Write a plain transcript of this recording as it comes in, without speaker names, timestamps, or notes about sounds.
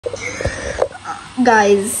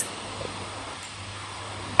Guys,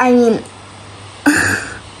 I mean,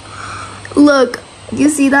 look, you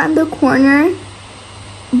see that in the corner?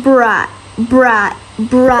 Brat. The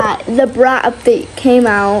Brat update came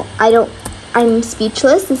out. I'm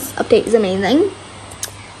speechless. This update is amazing.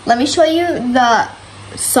 Let me show you the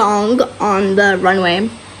song on the runway.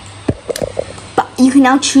 But you can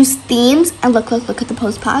now choose themes and look at the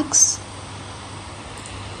post packs.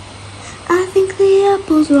 I think the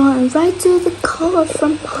apples run right to the core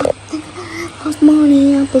from post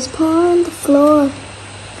morning apples pour on the floor.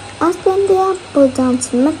 I spin the apple down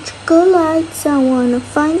symmetrical lights. I wanna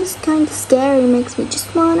find this kind of scary, makes me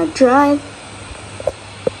just wanna drive.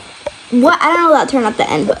 What? I don't know that turned at the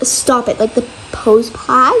end, but stop it. Like the post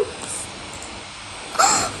packs.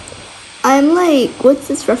 I'm like, what's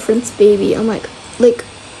this reference, baby? I'm like,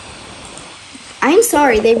 I'm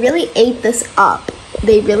sorry, they really ate this up.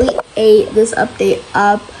 They really ate this update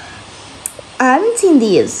up. I haven't seen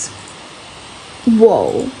these.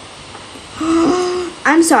 Whoa.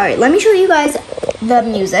 I'm sorry. Let me show you guys the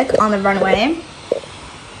music on the runway.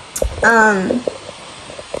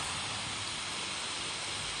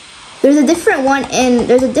 There's a different one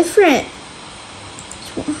there's a different...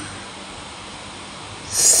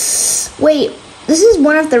 Wait, this is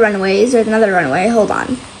one of the runways. There's another runway. Hold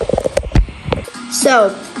on.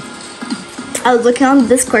 So, I was looking on the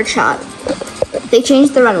Discord chat. They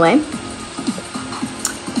changed the runway.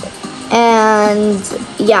 And,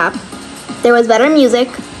 yeah. There was better music.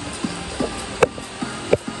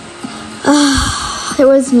 There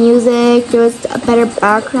was music. There was a better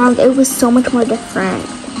background. It was so much more different.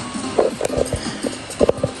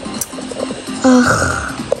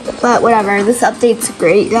 But whatever. This update's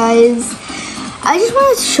great, guys. I just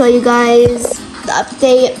wanted to show you guys the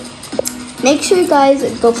update. Make sure you guys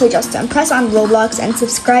go play Just Dance. Press on Roblox and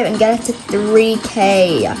subscribe and get it to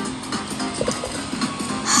 3K.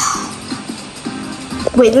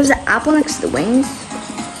 Wait, there's an apple next to the wings?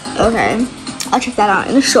 Okay. I'll check that out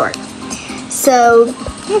in a short. So,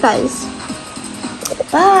 yeah, guys.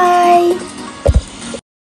 Bye.